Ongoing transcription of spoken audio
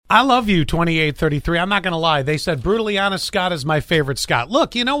I love you, 2833. I'm not going to lie. They said, brutally honest Scott is my favorite Scott.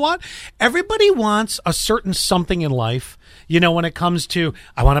 Look, you know what? Everybody wants a certain something in life. You know, when it comes to,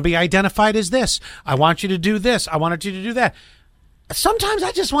 I want to be identified as this. I want you to do this. I want you to do that. Sometimes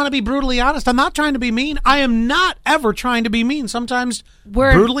I just want to be brutally honest. I'm not trying to be mean. I am not ever trying to be mean. Sometimes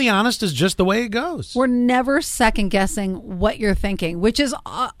brutally honest is just the way it goes. We're never second guessing what you're thinking, which is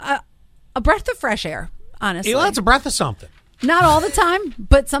a breath of fresh air, honestly. Well, that's a breath of something. Not all the time,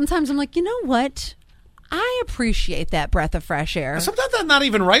 but sometimes I'm like, you know what? I appreciate that breath of fresh air. Sometimes I'm not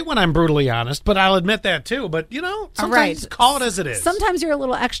even right when I'm brutally honest, but I'll admit that too. But, you know, sometimes call it as it is. Sometimes you're a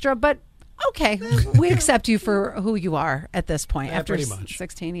little extra, but okay. We accept you for who you are at this point after pretty much.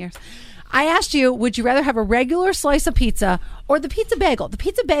 16 years. I asked you, would you rather have a regular slice of pizza or the pizza bagel? The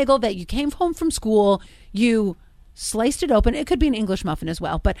pizza bagel that you came home from school, you sliced it open. It could be an English muffin as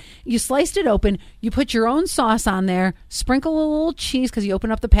well, but you sliced it open. You put your own sauce on there, sprinkle a little cheese because you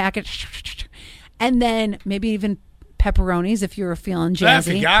open up the packet, and then maybe even pepperonis if you're feeling jazzy. Yeah, if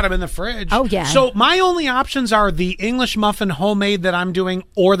you got them in the fridge. Oh, yeah. So my only options are the English muffin homemade that I'm doing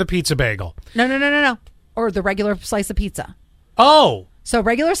or the pizza bagel. No. Or the regular slice of pizza. Oh. So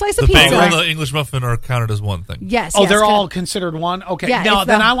regular slice of the pizza. The bagel and the English muffin are counted as one thing. Yes. Oh, they're all considered one? Okay. Yeah, no,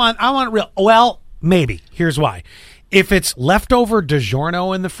 then I want real. Well, maybe. Here's why. If it's leftover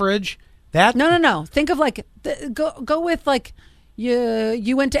DiGiorno in the fridge, that... No. Think of like, go with like,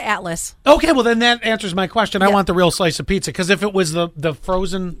 you went to Atlas. Okay, well then that answers my question. Yeah. I want the real slice of pizza because if it was the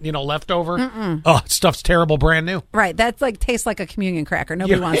frozen, leftover, stuff's terrible, brand new. Right, that's like tastes like a communion cracker.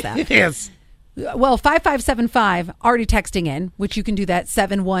 Nobody wants that. Yes. Well, 5575 already texting in, which you can do that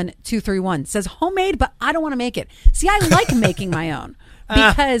 71231 says homemade, but I don't want to make it. See, I like making my own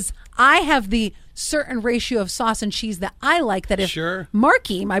because I have the certain ratio of sauce and cheese that I like. That if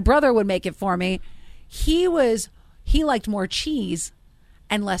Marky, my brother, would make it for me, he liked more cheese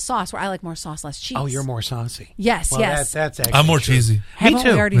and less sauce, where I like more sauce, less cheese. Oh, you're more saucy. Yes, well, yes. That's actually I'm more cheesy. Haven't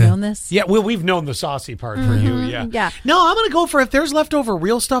we already known this? Yeah, well, we've known the saucy part for you, yeah. Yeah. No, I'm going to go for, if there's leftover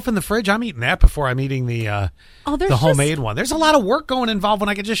real stuff in the fridge, I'm eating that before I'm eating the homemade one. There's a lot of work involved when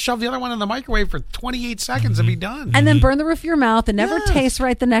I could just shove the other one in the microwave for 28 seconds and be done. And then burn the roof of your mouth and never taste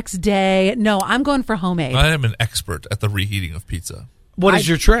right the next day. No, I'm going for homemade. I am an expert at the reheating of pizza. What is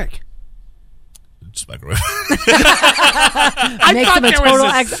your trick? Just microwave. I Makes him a total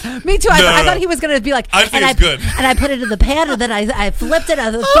Me too. I thought he was going to be like, I think it's good. And I put it in the pan, and then I flipped it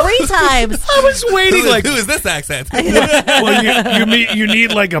 3 times. I was waiting who is this accent? Well, you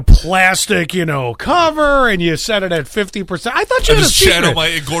need like a plastic, cover, and you set it at 50%. I thought you had a secret. Shadow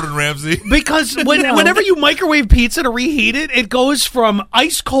my Gordon Ramsay. Because whenever you microwave pizza to reheat it, it goes from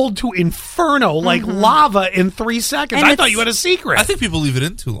ice cold to inferno, like lava in 3 seconds. I thought you had a secret. I think people leave it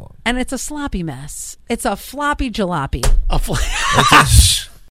in too long. And it's a sloppy mess. It's a floppy jalopy.